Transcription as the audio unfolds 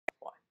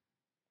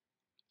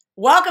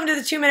Welcome to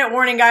the 2-minute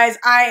warning, guys.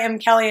 I am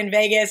Kelly in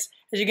Vegas.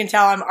 As you can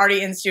tell, I'm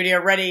already in studio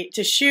ready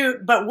to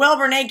shoot. But Will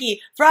Bernanke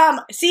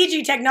from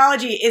CG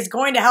Technology is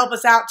going to help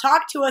us out,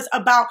 talk to us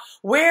about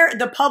where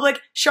the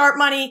public sharp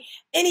money,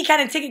 any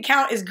kind of ticket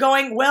count is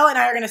going. Will and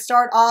I are going to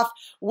start off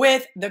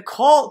with the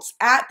Colts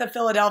at the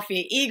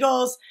Philadelphia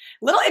Eagles.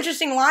 Little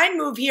interesting line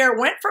move here.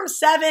 Went from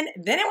 7,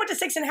 then it went to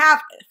 6.5,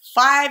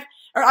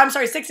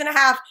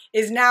 6.5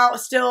 is now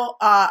still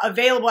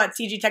available at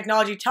CG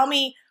Technology. Tell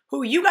me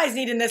who you guys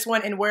need in this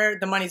one and where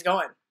the money's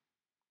going.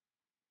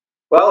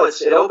 Well,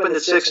 it opened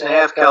at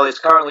 6.5, Kelly. It's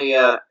currently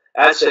at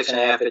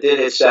 6.5. It did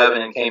hit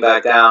 7 and came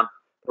back down.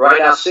 Right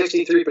now,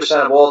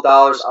 63% of all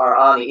dollars are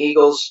on the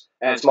Eagles,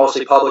 and it's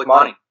mostly public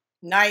money.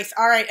 Nice.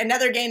 All right,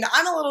 another game that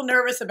I'm a little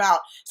nervous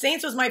about.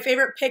 Saints was my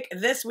favorite pick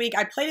this week.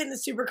 I played it in the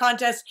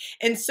SuperContest,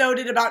 and so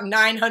did about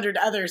 900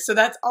 others. So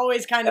that's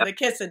always kind of the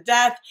kiss of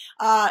death.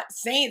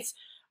 Saints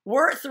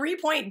were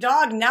 3-point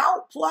dog,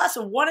 now plus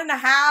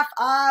 1.5.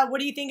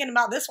 What are you thinking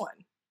about this one?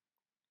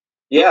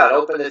 Yeah, it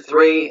opened at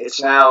 3.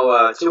 It's now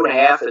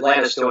 2.5.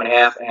 Atlanta's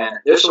 2.5, and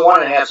there's some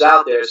 1.5s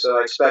out there, so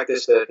I expect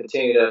this to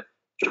continue to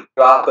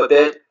drop a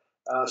bit.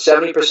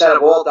 70%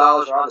 of all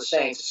dollars are on the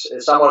Saints.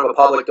 It's somewhat of a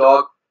public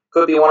dog.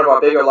 Could be one of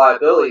our bigger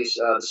liabilities,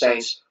 the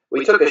Saints.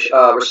 We took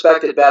a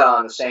respected bet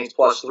on the Saints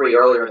plus 3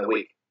 earlier in the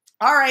week.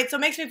 All right, so it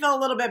makes me feel a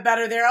little bit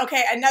better there.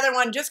 Okay, another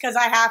one, just because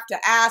I have to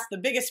ask. The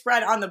biggest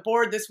spread on the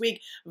board this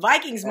week,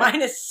 Vikings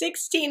minus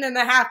 16.5.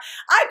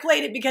 I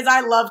played it because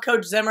I love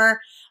Coach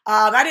Zimmer.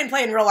 I didn't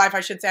play in real life,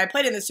 I should say. I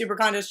played in the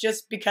SuperContest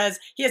just because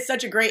he has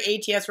such a great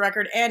ATS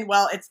record, and,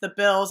 well, it's the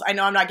Bills. I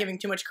know I'm not giving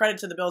too much credit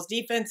to the Bills'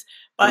 defense,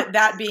 but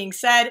that being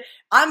said,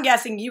 I'm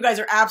guessing you guys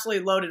are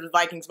absolutely loaded with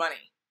Vikings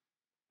money.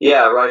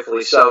 Yeah,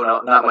 rightfully so. No,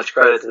 not much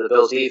credit to the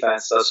Bills'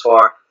 defense thus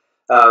far.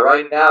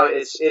 Right now,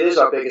 it is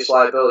our biggest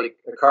liability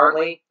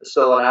currently. It's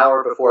still an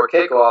hour before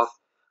kickoff.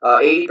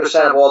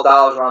 80% of all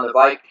dollars are on the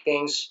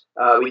Vikings.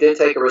 We did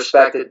take a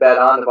respected bet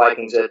on the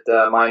Vikings at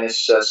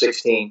minus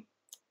 16.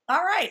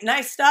 All right,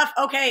 nice stuff.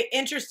 Okay,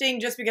 interesting,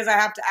 just because I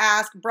have to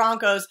ask.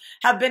 Broncos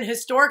have been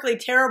historically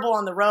terrible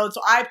on the road,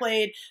 so I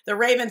played the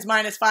Ravens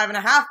minus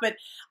 5.5, but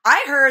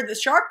I heard the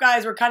sharp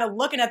guys were kind of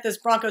looking at this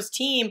Broncos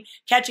team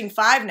catching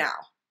 5 now.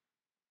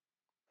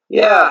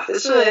 Yeah,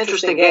 this is an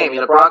interesting game.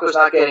 The Broncos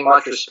not getting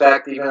much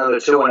respect, even though they're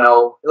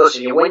 2-0.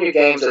 Listen, you win your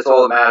games, that's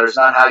all that matters.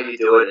 Not how you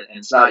do it, and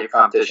it's not your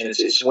competition.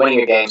 It's winning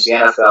your games, the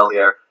NFL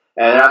here.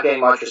 And they're not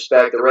getting much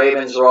respect. The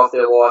Ravens are off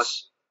their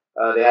loss.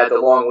 They had the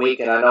long week,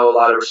 and I know a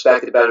lot of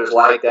respected bettors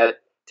like that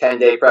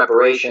 10-day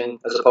preparation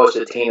as opposed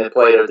to a team that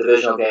played a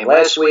divisional game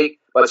last week.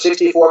 But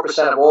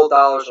 64% of all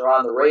dollars are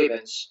on the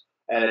Ravens,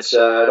 and it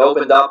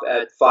opened up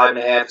at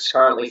 5.5. It's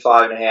currently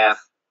 5.5.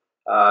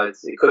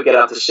 It could get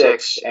up to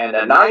 6, and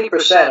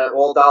 90% of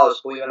all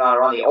dollars, believe it or not,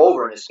 are on the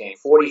over in this game,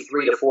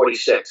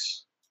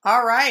 43-46.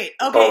 All right.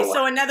 Okay,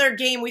 so another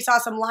game we saw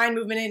some line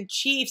movement in.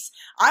 Chiefs.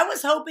 I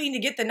was hoping to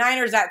get the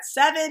Niners at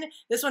 7.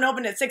 This one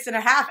opened at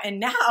 6.5, and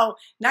now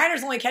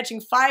Niners only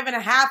catching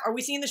 5.5. Are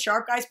we seeing the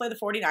sharp guys play the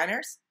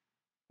 49ers?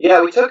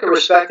 Yeah, we took a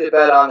respected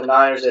bet on the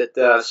Niners at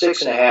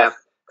 6.5 a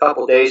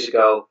couple days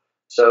ago.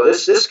 So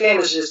this game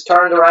is just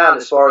turned around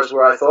as far as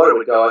where I thought it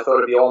would go. I thought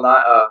it would be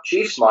all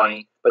Chiefs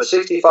money, but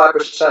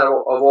 65%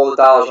 of all the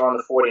dollars are on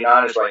the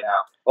 49ers right now.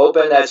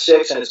 Opened at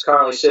 6, and it's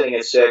currently sitting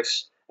at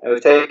 6. And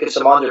we've taken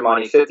some under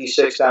money,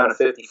 56 down to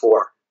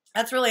 54.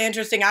 That's really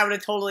interesting. I would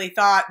have totally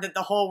thought that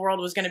the whole world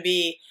was going to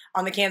be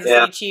on the Kansas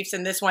City Chiefs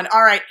in this one.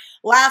 All right,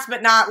 last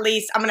but not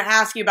least, I'm going to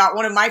ask you about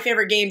one of my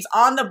favorite games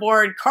on the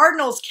board,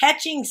 Cardinals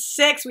catching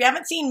 6. We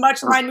haven't seen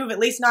much line move, at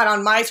least not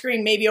on my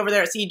screen, maybe over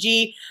there at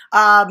CG.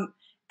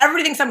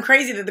 Everybody thinks I'm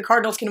crazy that the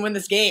Cardinals can win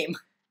this game.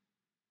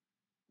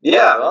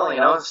 Yeah, well,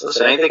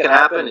 listen, anything can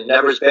happen.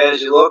 Never as bad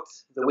as you looked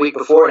the week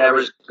before, never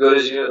as good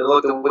as you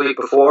looked the week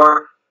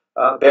before.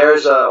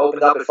 Bears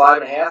opened up at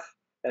 5.5,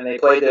 and they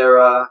played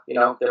their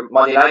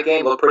Monday night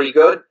game. Looked pretty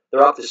good.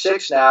 They're up to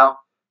 6 now.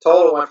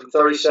 Total went from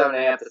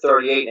 37.5 to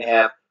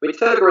 38.5. We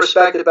took a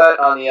respected bet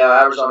on the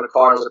Arizona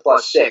Cardinals at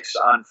plus 6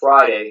 on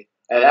Friday,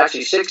 and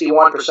actually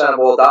 61% of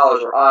all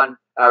dollars are on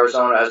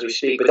Arizona as we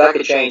speak. But that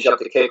could change up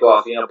to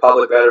kickoff.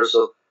 Public bettors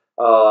will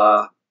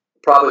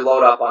probably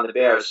load up on the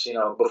Bears,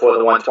 before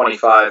the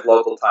 1:25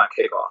 local time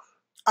kickoff.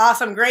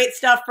 Awesome. Great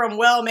stuff from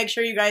Will. Make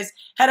sure you guys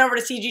head over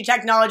to CG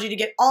Technology to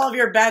get all of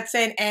your bets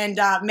in, and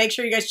make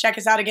sure you guys check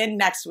us out again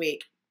next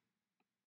week.